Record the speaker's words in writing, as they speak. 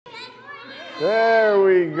There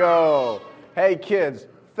we go. Hey, kids,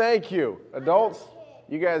 thank you. Adults,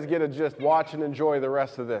 you guys get to just watch and enjoy the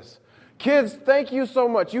rest of this. Kids, thank you so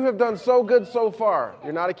much. You have done so good so far.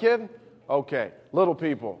 You're not a kid? Okay. Little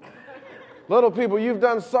people. Little people, you've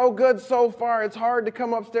done so good so far. It's hard to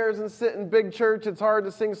come upstairs and sit in big church. It's hard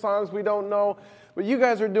to sing songs we don't know. But you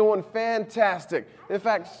guys are doing fantastic. In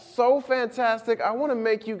fact, so fantastic, I want to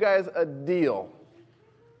make you guys a deal.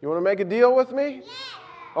 You want to make a deal with me?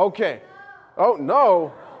 Okay. Oh,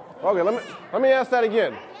 no. Okay, let me ask that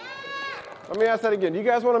again. Let me ask that again. You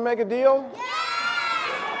guys want to make a deal?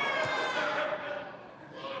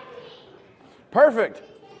 Perfect.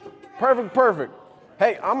 Perfect.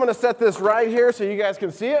 Hey, I'm going to set this right here so you guys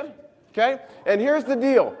can see it, okay? And here's the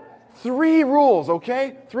deal. 3 rules,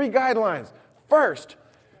 okay? 3 guidelines. First,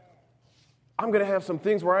 I'm going to have some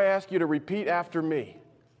things where I ask you to repeat after me,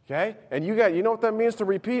 okay? And you know what that means to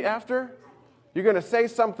repeat after? You're going to say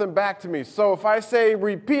something back to me. So if I say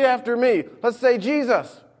repeat after me, let's say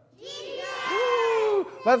Jesus. Jesus. Woo.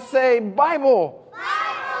 Let's say Bible. Bible.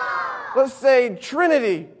 Let's say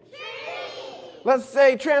Trinity. Let's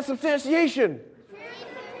say transubstantiation.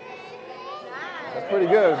 That's pretty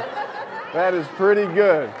good. That is pretty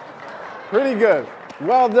good. Pretty good.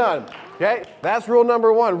 Well done. Okay, that's rule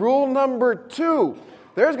number 1. Rule number 2,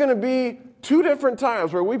 there's going to be 2 different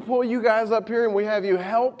times where we pull you guys up here and we have you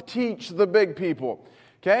help teach the big people.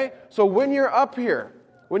 Okay, so when you're up here,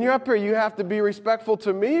 you have to be respectful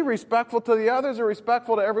to me, respectful to the others, and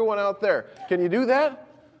respectful to everyone out there. Can you do that?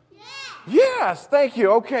 Yes, thank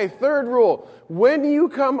you. Okay, 3rd rule. When you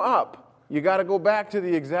come up, you got to go back to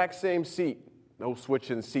the exact same seat. No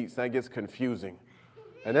switching seats. That gets confusing.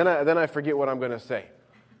 And then I forget what I'm going to say.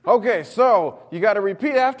 Okay, so you got to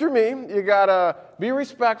repeat after me. You got to be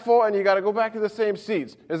respectful, and you got to go back to the same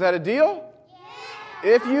seats. Is that a deal?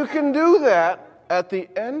 Yeah. If you can do that, at the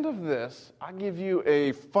end of this, I give you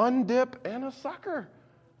a fun dip and a sucker.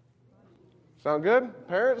 Sound good,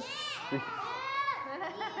 parents? Yeah.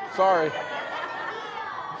 Sorry.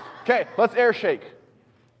 Okay, let's air shake.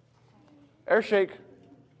 Air shake.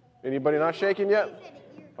 Anybody not shaking yet?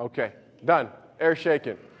 Okay, done. Air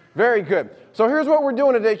shaking. Very good. So here's what we're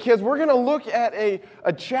doing today, kids. We're going to look at a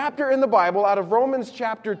chapter in the Bible out of Romans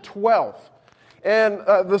chapter 12. And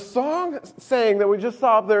the song saying that we just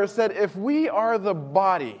saw up there said, if we are the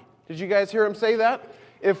body. Did you guys hear him say that?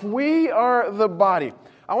 If we are the body.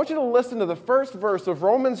 I want you to listen to the first verse of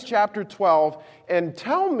Romans chapter 12 and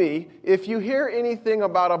tell me if you hear anything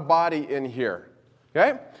about a body in here.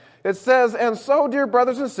 Okay? It says, and so, dear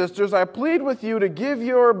brothers and sisters, I plead with you to give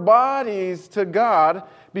your bodies to God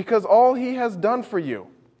because all He has done for you.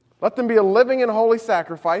 Let them be a living and holy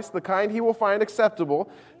sacrifice, the kind He will find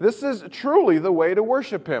acceptable. This is truly the way to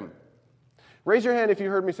worship Him. Raise your hand if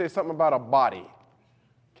you heard me say something about a body.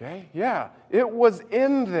 Okay? Yeah, it was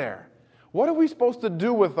in there. What are we supposed to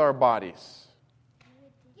do with our bodies?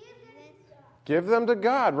 Give them to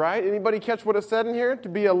God, right? Anybody catch what it said in here? To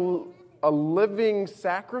be a living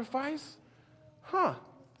sacrifice? Huh.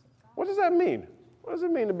 What does that mean? What does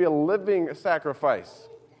it mean to be a living sacrifice?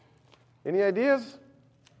 Any ideas?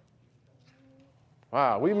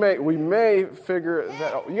 Wow, we may figure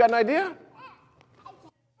that out. You got an idea?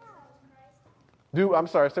 I'm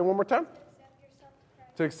sorry, say one more time.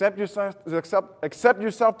 To accept yourself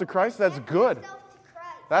to Christ, that's good.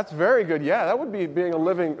 That's very good. Yeah, that would be being a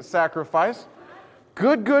living sacrifice.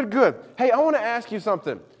 Good. Hey, I want to ask you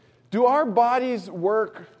something. Do our bodies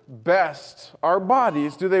work best? Our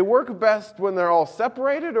bodies, do they work best when they're all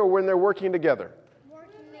separated or when they're working together?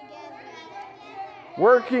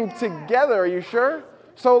 Working together, are you sure?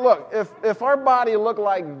 So look, if our body looked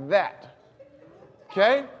like that,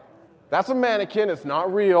 okay? That's a mannequin, it's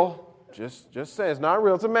not real. Just say it's not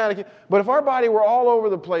real, it's a mannequin. But if our body were all over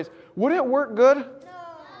the place, would it work good?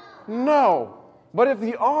 No. But if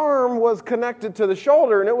the arm was connected to the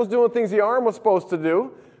shoulder and it was doing things the arm was supposed to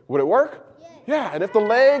do, would it work? Yeah. And if the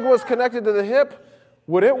leg was connected to the hip,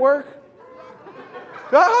 would it work?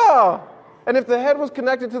 Oh. And if the head was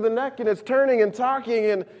connected to the neck and it's turning and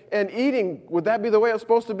talking and eating, would that be the way it's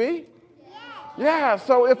supposed to be? Yeah.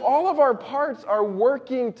 So if all of our parts are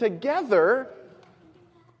working together,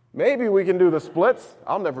 maybe we can do the splits.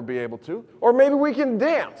 I'll never be able to. Or maybe we can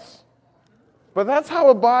dance. But that's how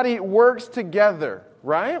a body works together,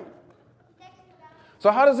 right? So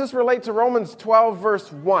how does this relate to Romans 12,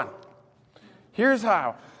 verse 1? Here's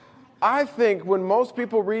how. I think when most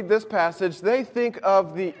people read this passage, they think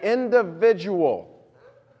of the individual.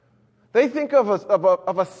 They think of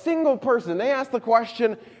a single person. They ask the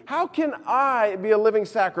question, how can I be a living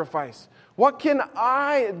sacrifice? What can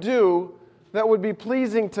I do that would be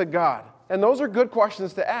pleasing to God? And those are good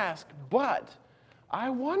questions to ask, but I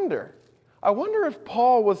wonder if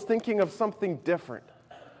Paul was thinking of something different.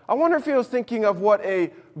 I wonder if he was thinking of what a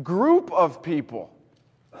group of people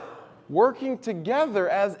working together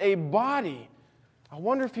as a body. I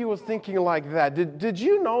wonder if he was thinking like that. Did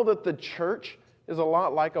you know that the church is a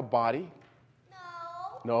lot like a body?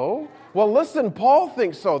 No? Well, listen, Paul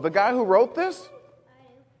thinks so. The guy who wrote this?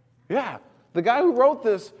 Yeah, the guy who wrote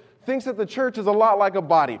this thinks that the church is a lot like a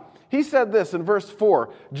body. He said this in verse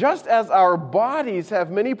 4, just as our bodies have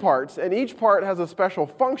many parts, and each part has a special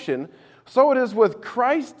function, so it is with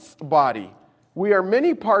Christ's body. We are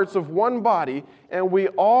many parts of one body, and we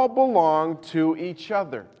all belong to each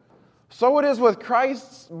other. So it is with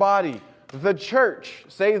Christ's body, the church.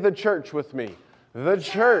 Say the church with me. The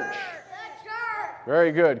church.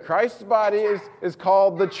 Very good. Christ's body is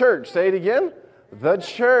called the church. Say it again. The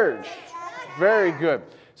church. Very good.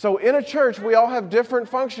 So in a church, we all have different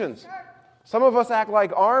functions. Some of us act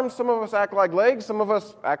like arms, some of us act like legs, some of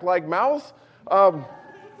us act like mouths. But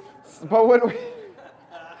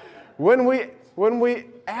when we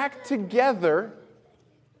act together,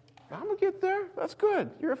 I'm going to get there. That's good.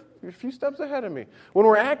 You're a few steps ahead of me. When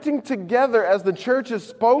we're acting together as the church is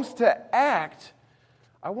supposed to act,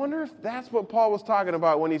 I wonder if that's what Paul was talking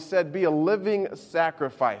about when he said, be a living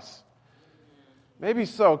sacrifice. Maybe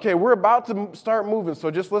so. Okay, we're about to start moving,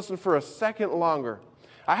 so just listen for a second longer.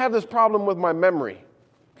 I have this problem with my memory.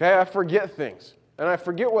 Okay, I forget things, and I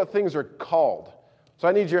forget what things are called. So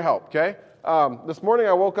I need your help, okay? This morning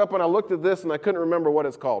I woke up and I looked at this and I couldn't remember what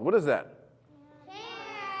it's called. What is that?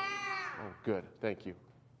 Oh, good. Thank you.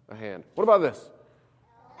 A hand. What about this?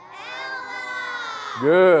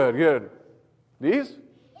 Good, good. These?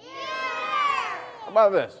 How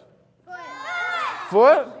about this?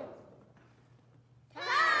 Foot?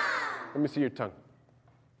 Let me see your tongue.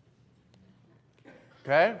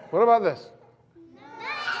 Okay. What about this?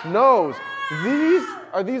 Nose.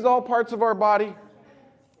 Are these all parts of our body?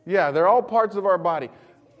 Yeah, they're all parts of our body.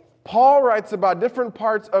 Paul writes about different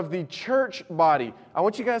parts of the church body. I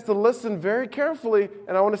want you guys to listen very carefully,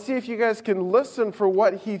 and I want to see if you guys can listen for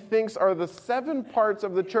what he thinks are the 7 parts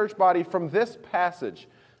of the church body from this passage.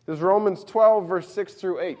 This is Romans 12, verse 6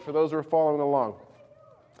 through 8, for those who are following along.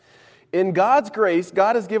 In God's grace,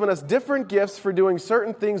 God has given us different gifts for doing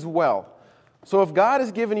certain things well. So if God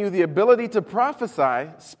has given you the ability to prophesy,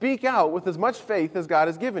 speak out with as much faith as God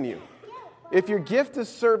has given you. If your gift is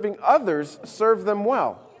serving others, serve them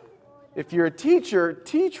well. If you're a teacher,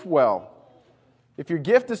 teach well. If your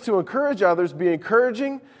gift is to encourage others, be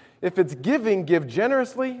encouraging. If it's giving, give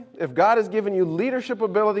generously. If God has given you leadership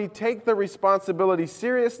ability, take the responsibility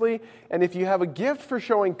seriously. And if you have a gift for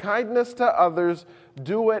showing kindness to others,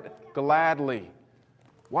 do it gladly.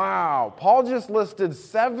 Wow, Paul just listed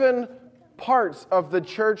 7 parts of the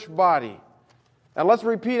church body. And let's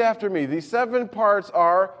repeat after me. These 7 parts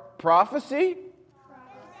are prophecy.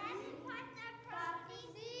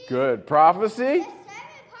 Good. Prophecy.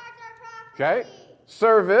 Okay.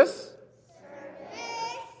 Service.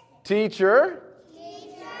 Teacher.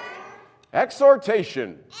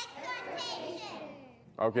 Exhortation.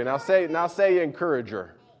 Okay, now say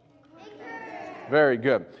encourager. Very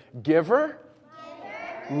good. Giver.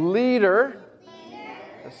 Leader.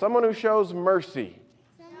 Someone who shows mercy.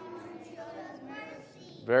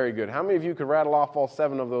 Very good. How many of you could rattle off all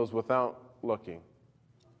 7 of those without looking?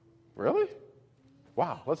 Really?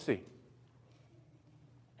 Wow, let's see.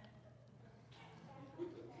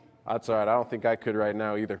 That's all right. I don't think I could right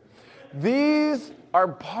now either. These are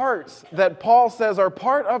parts that Paul says are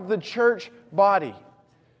part of the church body.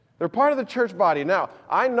 They're part of the church body. Now,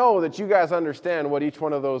 I know that you guys understand what each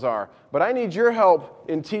one of those are, but I need your help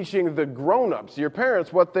in teaching the grown-ups, your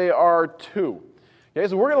parents, what they are too. Okay,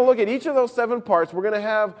 so we're going to look at each of those 7 parts. We're going to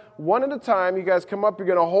have one at a time. You guys come up, you're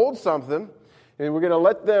going to hold something, and we're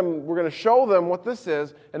going to show them what this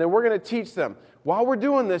is, and then we're going to teach them. While we're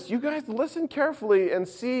doing this, you guys listen carefully and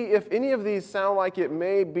see if any of these sound like it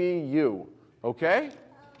may be you. Okay?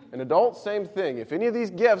 An adult, same thing. If any of these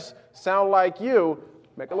gifts sound like you,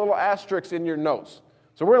 make a little asterisk in your notes.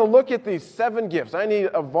 So we're going to look at these 7 gifts. I need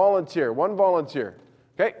a volunteer, one volunteer.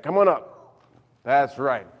 Okay, come on up. That's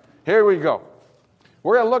right. Here we go.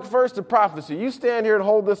 We're going to look first at prophecy. You stand here and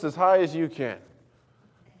hold this as high as you can.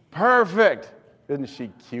 Perfect. Isn't she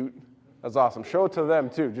cute? That's awesome. Show it to them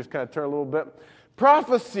too. Just kind of turn a little bit.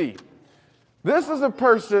 Prophecy. This is a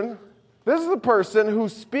person who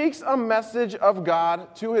speaks a message of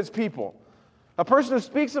God to his people. A person who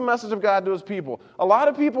speaks a message of God to his people. A lot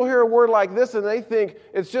of people hear a word like this and they think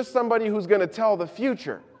it's just somebody who's going to tell the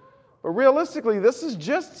future. But realistically, this is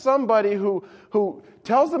just somebody who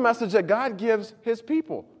tells the message that God gives his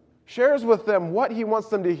people. Shares with them what he wants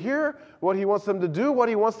them to hear, what he wants them to do, what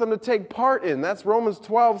he wants them to take part in. That's Romans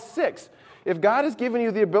 12:6. If God has given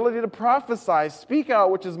you the ability to prophesy, speak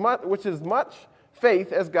out which is much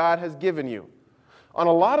faith as God has given you. On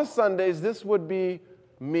a lot of Sundays, this would be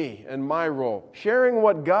me and my role, sharing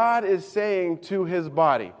what God is saying to his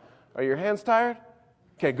body. Are your hands tired?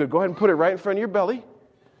 Okay, good. Go ahead and put it right in front of your belly.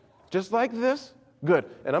 Just like this. Good.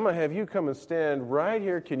 And I'm going to have you come and stand right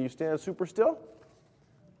here. Can you stand super still?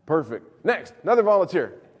 Perfect. Next, another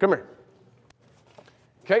volunteer. Come here.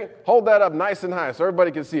 Okay, hold that up nice and high so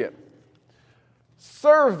everybody can see it.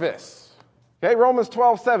 Service. Okay, Romans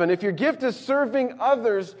 12:7. If your gift is serving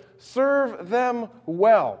others, serve them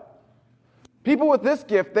well. People with this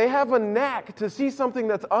gift, they have a knack to see something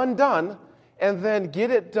that's undone and then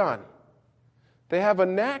get it done. They have a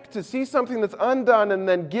knack to see something that's undone and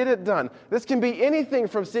then get it done. This can be anything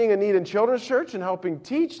from seeing a need in children's church and helping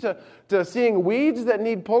teach to seeing weeds that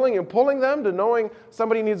need pulling and pulling them, to knowing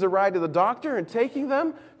somebody needs a ride to the doctor and taking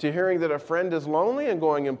them, to hearing that a friend is lonely and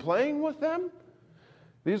going and playing with them.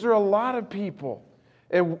 These are a lot of people.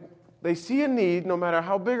 And they see a need, no matter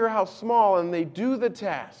how big or how small, and they do the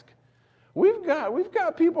task. We've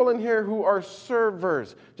got people in here who are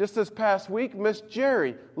servers. Just this past week, Miss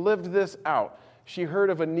Jerry lived this out. She heard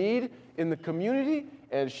of a need in the community,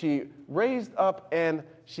 and she raised up and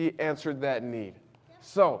she answered that need.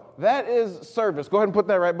 So that is service. Go ahead and put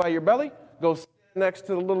that right by your belly. Go stand next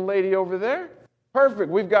to the little lady over there.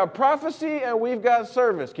 Perfect. We've got prophecy and we've got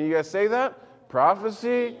service. Can you guys say that?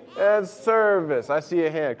 Prophecy and service. I see a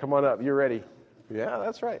hand. Come on up. You're ready. Yeah,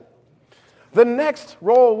 that's right. The next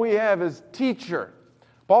role we have is teacher.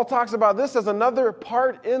 Paul talks about this as another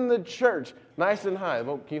part in the church. Nice and high.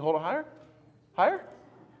 Can you hold it higher? Higher?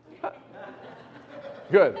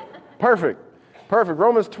 Good. Perfect.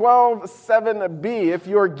 Romans 12:7b. If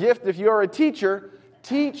you're a teacher,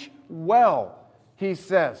 teach well, he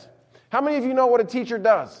says. How many of you know what a teacher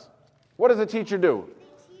does? What does a teacher do?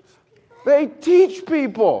 They teach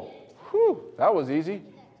people. Whew, that was easy.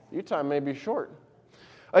 Your time may be short.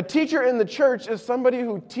 A teacher in the church is somebody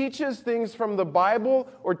who teaches things from the Bible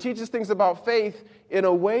or teaches things about faith in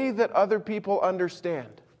a way that other people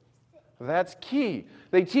understand. That's key.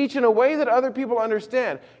 They teach in a way that other people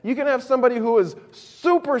understand. You can have somebody who is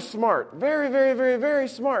super smart, very, very, very, very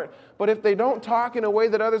smart, but if they don't talk in a way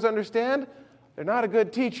that others understand, they're not a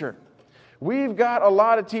good teacher. We've got a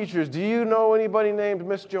lot of teachers. Do you know anybody named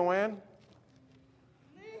Miss Joanne?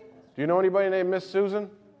 Do you know anybody named Miss Susan?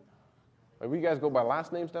 You guys go by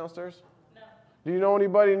last names downstairs? No. Do you know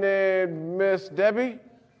anybody named Miss Debbie?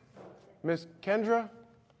 Miss Kendra?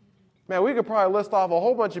 Man, we could probably list off a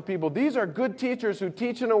whole bunch of people. These are good teachers who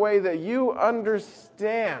teach in a way that you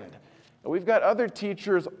understand. And we've got other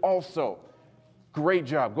teachers also. Great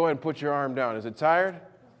job. Go ahead and put your arm down. Is it tired?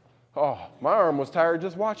 Oh, my arm was tired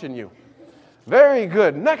just watching you. Very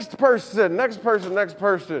good. Next person.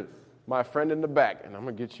 My friend in the back. And I'm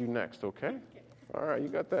going to get you next, okay? All right, you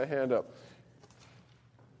got that hand up.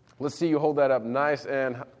 Let's see you hold that up nice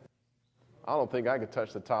and I don't think I could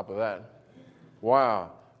touch the top of that.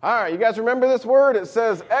 Wow. All right, you guys remember this word? It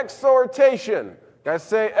says exhortation. Guys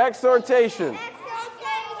say exhortation.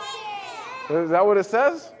 Is that what it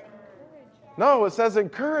says? No, it says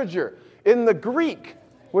encourager. In the Greek,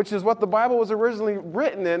 which is what the Bible was originally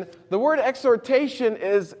written in, the word exhortation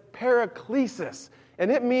is paraklesis,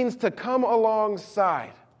 and it means to come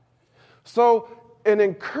alongside. So an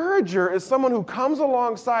encourager is someone who comes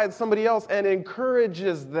alongside somebody else and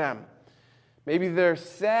encourages them. Maybe they're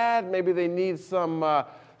sad, maybe they need some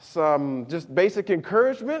just basic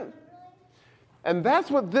encouragement. And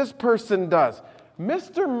that's what this person does.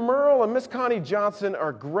 Mr. Merle and Miss Connie Johnson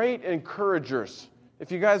are great encouragers.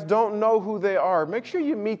 If you guys don't know who they are, make sure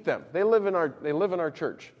you meet them. They live in our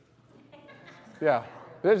church. Yeah,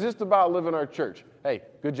 they just about live in our church. Hey,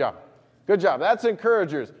 good job. Good job. That's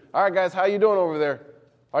encouragers. All right, guys, how you doing over there?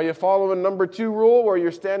 Are you following number 2 rule where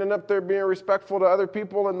you're standing up there being respectful to other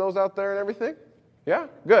people and those out there and everything? Yeah?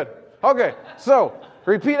 Good. Okay, so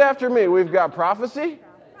repeat after me. We've got prophecy,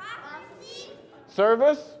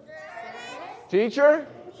 service, teacher,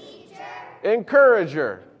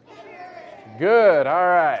 encourager. Good. All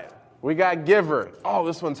right. We got giver. Oh,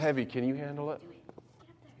 this one's heavy. Can you handle it?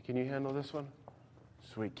 Can you handle this one?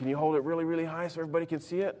 Sweet. Can you hold it really, really high so everybody can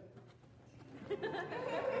see it?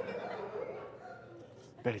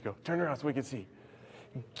 There you go. Turn around so we can see.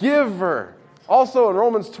 Giver. Also in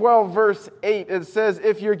Romans 12, verse 8, it says,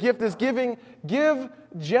 if your gift is giving, give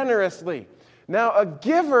generously. Now, a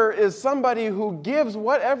giver is somebody who gives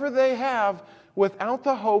whatever they have without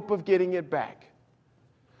the hope of getting it back.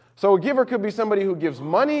 So a giver could be somebody who gives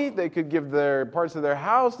money. They could give their parts of their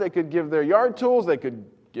house. They could give their yard tools. They could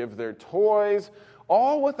give their toys,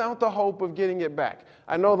 all without the hope of getting it back.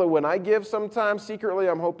 I know that when I give sometimes, secretly,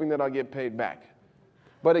 I'm hoping that I'll get paid back.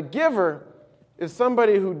 But a giver is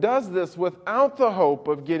somebody who does this without the hope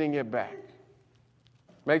of getting it back.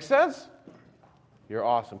 Make sense? You're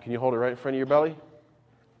awesome. Can you hold it right in front of your belly?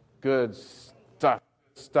 Good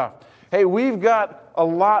stuff. Hey, we've got a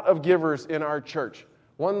lot of givers in our church.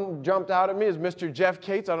 One jumped out at me is Mr. Jeff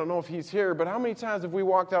Cates. I don't know if he's here, but how many times have we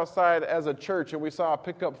walked outside as a church and we saw a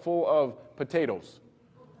pickup full of potatoes?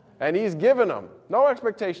 And he's giving them. No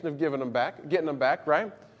expectation of getting them back,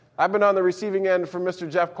 right? I've been on the receiving end from Mr.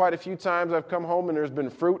 Jeff quite a few times. I've come home and there's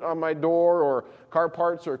been fruit on my door or car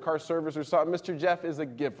parts or car service or something. Mr. Jeff is a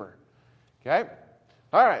giver. Okay?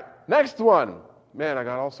 All right, next one. Man, I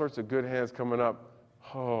got all sorts of good hands coming up.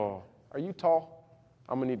 Oh, are you tall?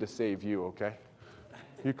 I'm going to need to save you, okay?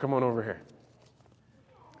 You come on over here.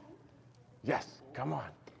 Yes, come on.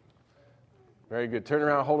 Very good. Turn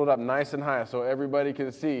around, hold it up nice and high so everybody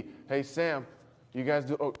can see. Hey, Sam, you guys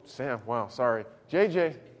do... Oh, Sam, wow, sorry.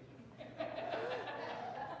 JJ.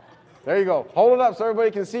 There you go. Hold it up so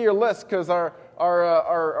everybody can see your list because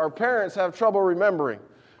our parents have trouble remembering.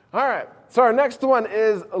 All right, so our next one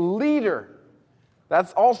is leader.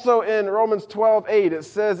 That's also in Romans 12:8. It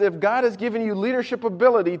says, if God has given you leadership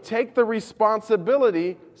ability, take the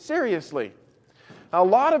responsibility seriously. Now, a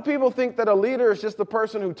lot of people think that a leader is just the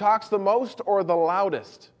person who talks the most or the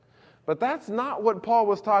loudest. But that's not what Paul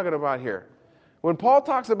was talking about here. When Paul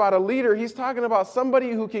talks about a leader, he's talking about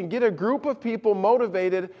somebody who can get a group of people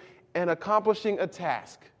motivated and accomplishing a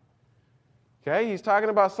task. Okay? He's talking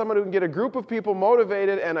about someone who can get a group of people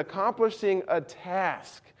motivated and accomplishing a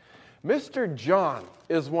task. Mr. John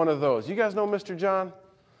is one of those. You guys know Mr. John?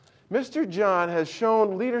 Mr. John has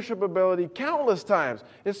shown leadership ability countless times,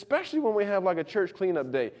 especially when we have like a church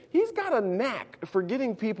cleanup day. He's got a knack for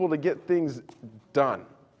getting people to get things done.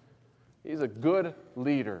 He's a good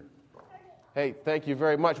leader. Hey, thank you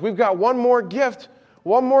very much. We've got one more gift.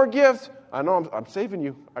 One more gift. I know I'm saving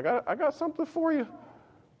you. I got something for you.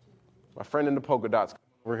 My friend in the polka dots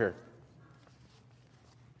over here.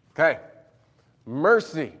 Okay.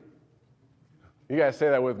 Mercy. You guys say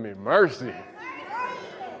that with me. Mercy.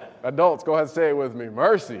 Adults, go ahead and say it with me.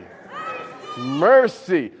 Mercy.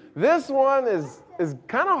 Mercy. This one is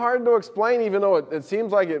kind of hard to explain, even though it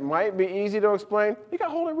seems like it might be easy to explain. You got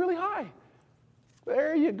to hold it really high.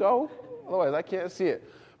 There you go. Otherwise, I can't see it.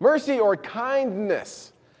 Mercy or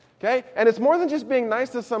kindness. Okay? And it's more than just being nice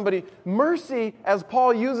to somebody. Mercy, as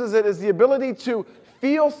Paul uses it, is the ability to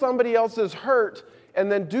feel somebody else's hurt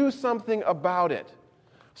and then do something about it.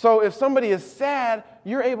 So if somebody is sad,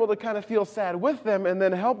 you're able to kind of feel sad with them and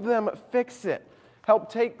then help them fix it. Help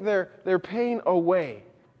take their pain away.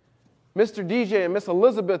 Mr. DJ and Miss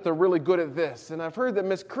Elizabeth are really good at this. And I've heard that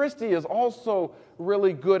Miss Christie is also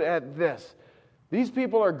really good at this. These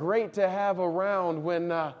people are great to have around when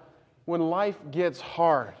life gets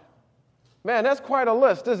hard. Man, that's quite a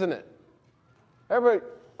list, isn't it? Everybody,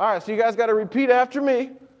 all right, so you guys got to repeat after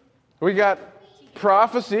me. We got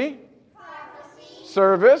prophecy.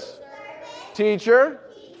 Service, teacher,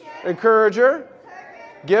 encourager,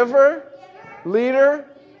 giver, leader,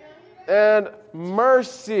 and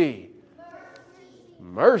mercy.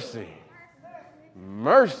 Mercy.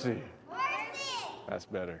 Mercy. That's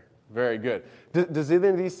better. Very good. Does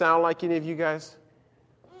either of these sound like any of you guys?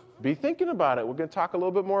 Be thinking about it. We're going to talk a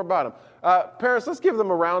little bit more about them. Parents, let's give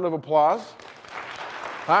them a round of applause.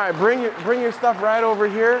 All right, bring your stuff right over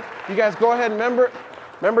here. You guys go ahead and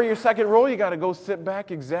Remember your second rule, you got to go sit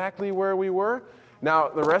back exactly where we were. Now,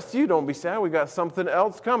 the rest of you, don't be sad. We got something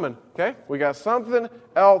else coming, okay? We got something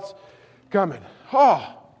else coming.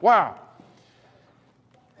 Oh, wow.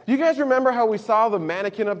 Do you guys remember how we saw the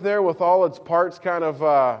mannequin up there with all its parts kind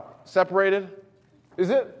of separated?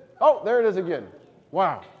 Is it? Oh, there it is again.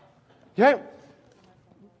 Wow. Okay.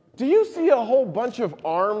 Do you see a whole bunch of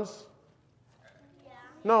arms? Yeah.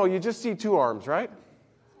 No, you just see two arms, right?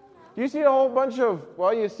 You see a whole bunch of,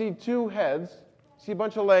 you see two heads, you see a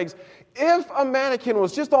bunch of legs. If a mannequin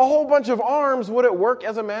was just a whole bunch of arms, would it work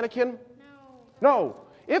as a mannequin? No.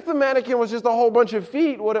 If the mannequin was just a whole bunch of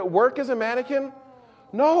feet, would it work as a mannequin?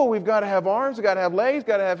 No, we've got to have arms, we've got to have legs,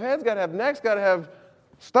 got to have heads, got to have necks, got to have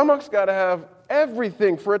stomachs, got to have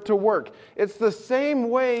everything for it to work. It's the same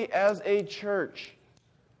way as a church.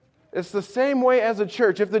 It's the same way as a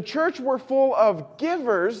church. If the church were full of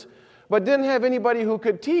givers, but didn't have anybody who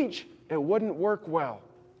could teach, it wouldn't work well.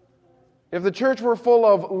 If the church were full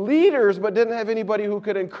of leaders, but didn't have anybody who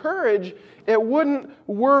could encourage, it wouldn't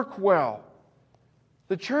work well.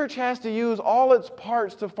 The church has to use all its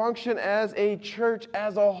parts to function as a church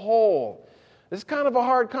as a whole. It's kind of a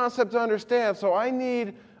hard concept to understand, so I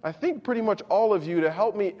think pretty much all of you to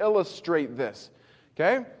help me illustrate this.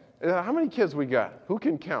 Okay? How many kids we got? Who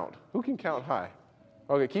can count? Who can count high?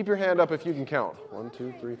 Okay, keep your hand up if you can count. 1,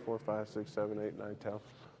 2, 3, 4, 5, 6, 7, 8, 9, 10,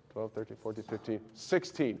 12, 13, 14, 15,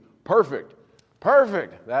 16. Perfect.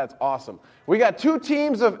 Perfect. That's awesome. We got 2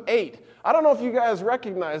 teams of 8. I don't know if you guys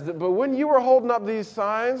recognized it, but when you were holding up these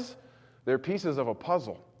signs, they're pieces of a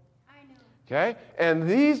puzzle. I know. Okay? And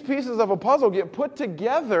these pieces of a puzzle get put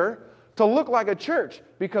together to look like a church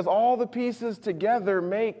because all the pieces together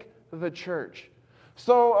make the church.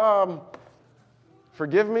 So,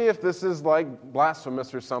 forgive me if this is like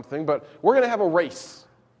blasphemous or something, but we're going to have a race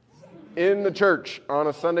in the church on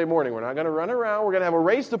a Sunday morning. We're not going to run around. We're going to have a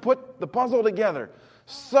race to put the puzzle together.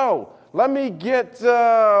 So, let me get,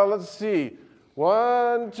 let's see,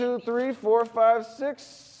 1, 2, 3, 4, 5, 6,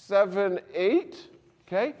 7, 8.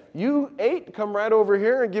 Okay, you 8, come right over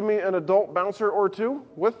here and give me an adult bouncer or 2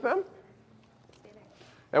 with them.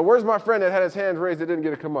 And where's my friend that had his hands raised that didn't get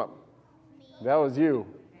to come up? That was you.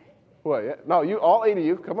 What? Yeah. No, you, all 8 of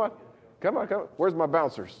you. Come on. Come on, come on. Where's my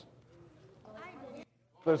bouncers?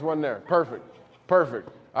 There's one there. Perfect. Perfect.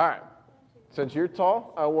 All right. Since you're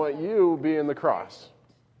tall, I want you being the cross.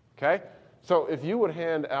 Okay? So if you would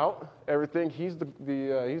hand out everything, he's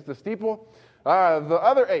the steeple. The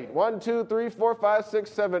other 8. 1, 2, 3, 4, 5,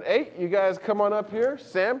 6, 7, 8. You guys come on up here.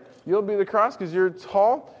 Sam, you'll be the cross because you're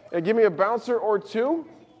tall. And give me a bouncer or 2.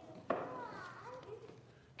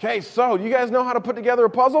 Okay, so you guys know how to put together a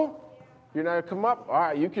puzzle? You're not going to come up? All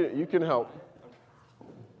right, you can help.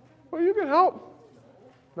 Well, you can help.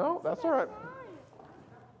 No, that's all right.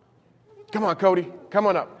 Come on, Cody. Come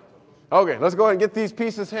on up. Okay, let's go ahead and get these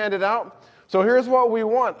pieces handed out. So here's what we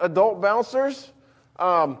want, adult bouncers.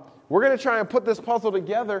 We're going to try and put this puzzle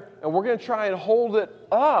together, and we're going to try and hold it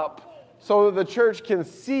up so that the church can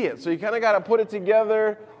see it. So you kind of got to put it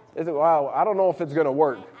together. Wow, I don't know if it's going to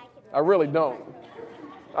work. I really don't.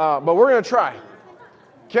 But we're going to try.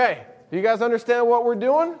 Okay, do you guys understand what we're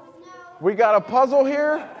doing? We got a puzzle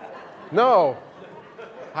here? No.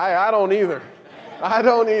 I don't either. I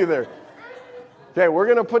don't either. Okay, we're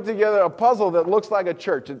going to put together a puzzle that looks like a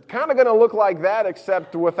church. It's kind of going to look like that,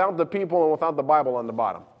 except without the people and without the Bible on the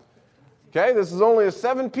bottom. Okay, this is only a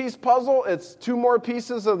 7-piece puzzle. It's 2 more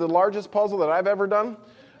pieces of the largest puzzle that I've ever done.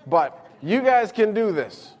 But you guys can do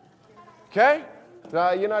this. Okay?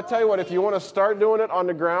 I tell you what, if you want to start doing it on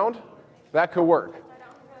the ground, that could work.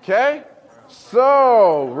 Okay?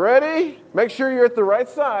 So, ready? Make sure you're at the right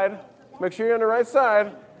side. Make sure you're on the right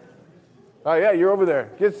side. Oh, yeah, you're over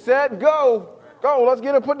there. Get set, go. Go, let's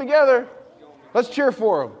get it put together. Let's cheer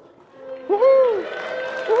for them. Woohoo!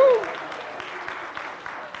 Woohoo!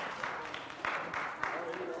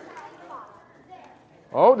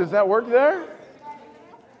 Oh, does that work there?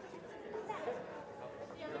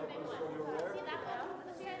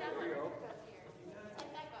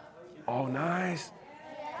 Oh, nice.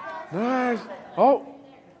 Nice. Oh.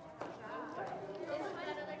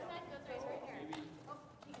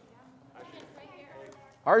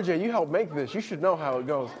 RJ, you helped make this. You should know how it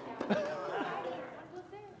goes.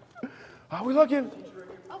 Are we looking?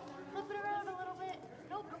 Oh, flip it around a little bit.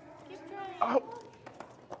 Nope. Keep trying. Oh.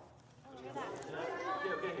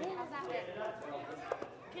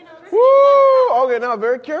 Woo! Okay, now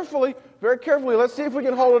very carefully. Let's see if we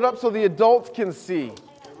can hold it up so the adults can see.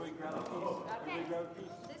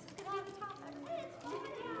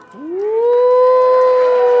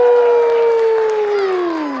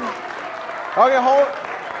 Okay, hold it.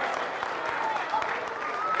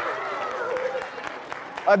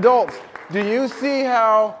 Adults, do you see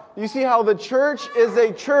how the church is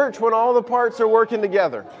a church when all the parts are working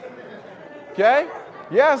together? Okay?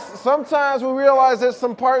 Yes, sometimes we realize there's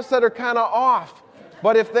some parts that are kind of off,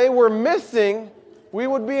 but if they were missing, we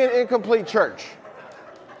would be an incomplete church.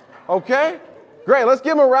 Okay? Great, let's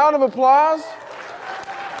give them a round of applause.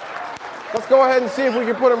 Let's go ahead and see if we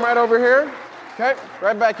can put them right over here. Okay,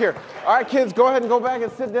 right back here. All right, kids, go ahead and go back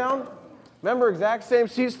and sit down. Remember, exact same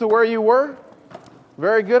seats to where you were.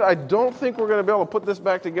 Very good. I don't think we're going to be able to put this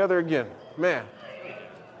back together again. Man.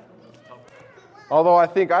 Although I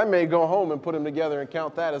think I may go home and put them together and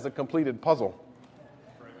count that as a completed puzzle.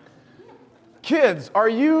 Kids, are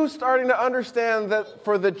you starting to understand that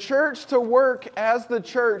for the church to work as the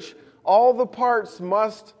church, all the parts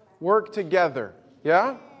must work together?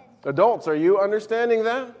 Yeah? Adults, are you understanding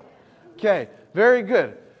that? Okay, very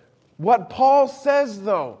good. What Paul says,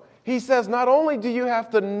 though, he says not only do you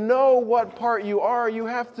have to know what part you are, you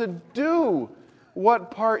have to do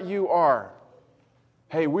what part you are.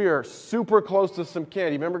 Hey, we are super close to some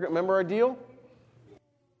candy. Remember our deal?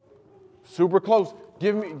 Super close.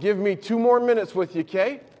 Give me 2 more minutes with you,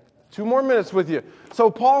 okay? 2 more minutes with you.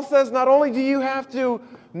 So Paul says not only do you have to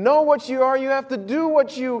know what you are, you have to do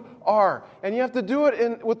what you are. And you have to do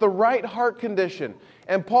it with the right heart condition.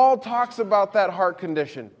 And Paul talks about that heart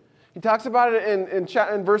condition. He talks about it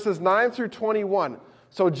in verses 9 through 21.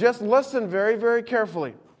 So just listen very, very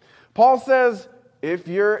carefully. Paul says, if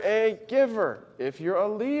you're a giver, if you're a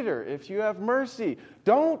leader, if you have mercy,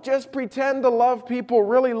 don't just pretend to love people,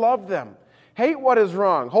 really love them. Hate what is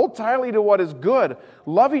wrong. Hold tightly to what is good.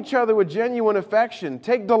 Love each other with genuine affection.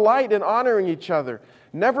 Take delight in honoring each other.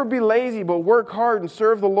 Never be lazy, but work hard and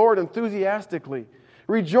serve the Lord enthusiastically.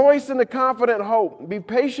 Rejoice in the confident hope. Be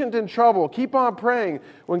patient in trouble. Keep on praying.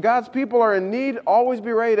 When God's people are in need, always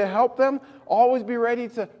be ready to help them. Always be ready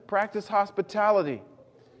to practice hospitality.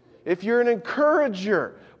 If you're an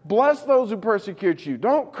encourager, bless those who persecute you.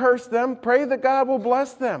 Don't curse them. Pray that God will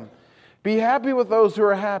bless them. Be happy with those who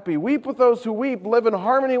are happy. Weep with those who weep. Live in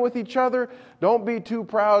harmony with each other. Don't be too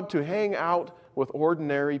proud to hang out with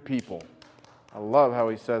ordinary people. I love how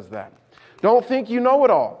he says that. Don't think you know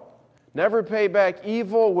it all. Never pay back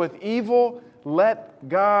evil with evil. Let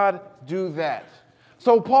God do that.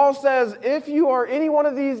 So Paul says, if you are any one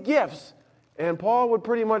of these gifts, and Paul would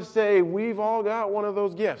pretty much say, we've all got one of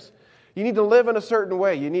those gifts. You need to live in a certain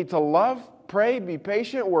way. You need to love, pray, be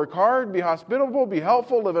patient, work hard, be hospitable, be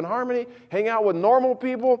helpful, live in harmony, hang out with normal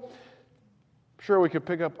people. I'm sure we could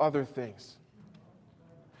pick up other things.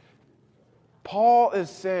 Paul is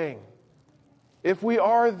saying, if we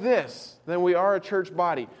are this, then we are a church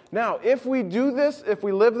body. Now, if we do this, if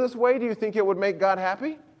we live this way, do you think it would make God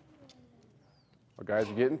happy? Our guys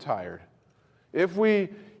are getting tired. If we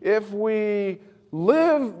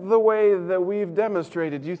live the way that we've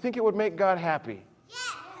demonstrated, do you think it would make God happy?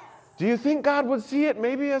 Yes. Do you think God would see it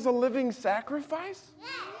maybe as a living sacrifice? Yes.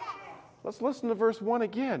 Let's listen to verse 1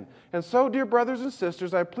 again. And so, dear brothers and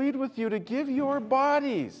sisters, I plead with you to give your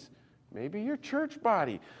bodies, maybe your church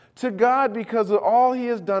body, to God because of all He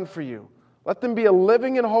has done for you. Let them be a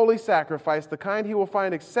living and holy sacrifice, the kind He will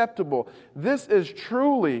find acceptable. This is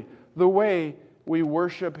truly the way we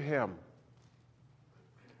worship Him.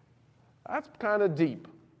 That's kind of deep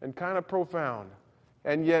and kind of profound,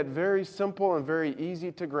 and yet very simple and very easy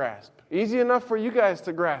to grasp. Easy enough for you guys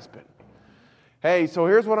to grasp it. Hey, so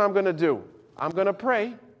here's what I'm going to do. I'm going to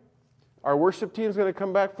pray. Our worship team's going to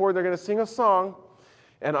come back forward. They're going to sing a song,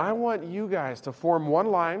 and I want you guys to form one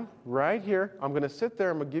line right here. I'm going to sit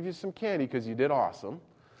there. I'm going to give you some candy because you did awesome.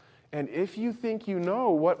 And if you think you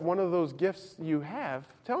know what one of those gifts you have,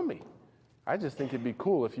 tell me. I just think it'd be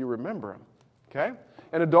cool if you remember them. Okay?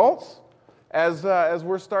 And adults, as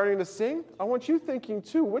we're starting to sing, I want you thinking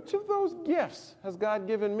too, which of those gifts has God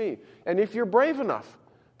given me? And if you're brave enough,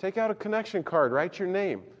 take out a connection card, write your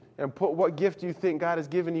name, and put what gift you think God has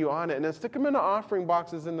given you on it, and then stick them in the offering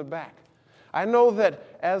boxes in the back. I know that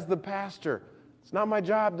as the pastor, it's not my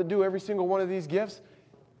job to do every single one of these gifts.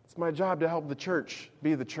 It's my job to help the church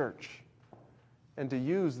be the church and to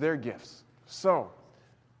use their gifts. So,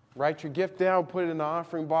 write your gift down, put it in the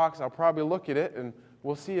offering box. I'll probably look at it, and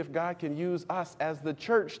we'll see if God can use us as the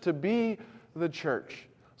church to be the church.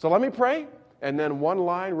 So let me pray, and then one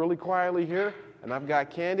line really quietly here, and I've got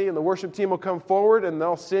candy, and the worship team will come forward, and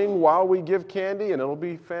they'll sing while we give candy, and it'll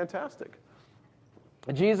be fantastic.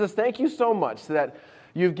 Jesus, thank you so much that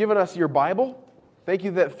you've given us your Bible. Thank you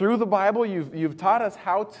that through the Bible you've taught us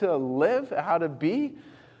how to live, how to be,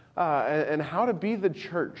 and how to be the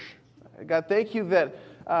church. God, thank you that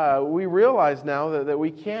we realize now that we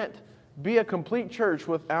can't be a complete church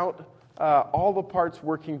without all the parts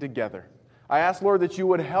working together. I ask, Lord, that you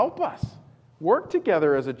would help us work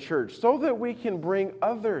together as a church so that we can bring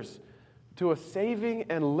others to a saving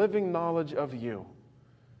and living knowledge of you.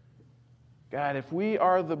 God, if we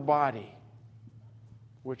are the body,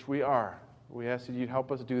 which we are, we ask that you'd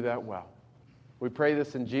help us do that well. We pray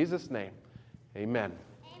this in Jesus' name. Amen.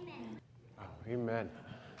 Amen. Oh, amen.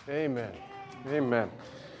 Amen. Amen.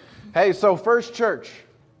 Hey, so First Church,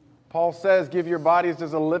 Paul says, give your bodies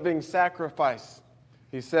as a living sacrifice.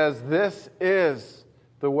 He says, this is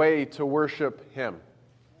the way to worship Him.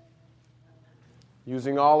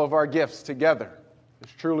 Using all of our gifts together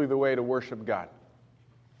is truly the way to worship God.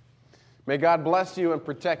 May God bless you and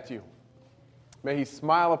protect you. May He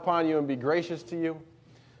smile upon you and be gracious to you.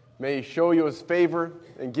 May He show you His favor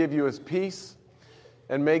and give you His peace.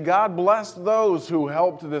 And may God bless those who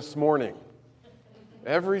helped this morning.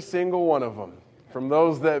 Every single one of them. From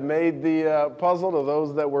those that made the puzzle, to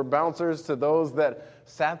those that were bouncers, to those that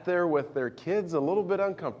sat there with their kids a little bit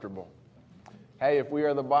uncomfortable. Hey, if we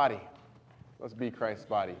are the body, Let's be Christ's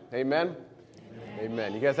body. Amen?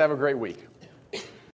 Amen. You guys have a great week.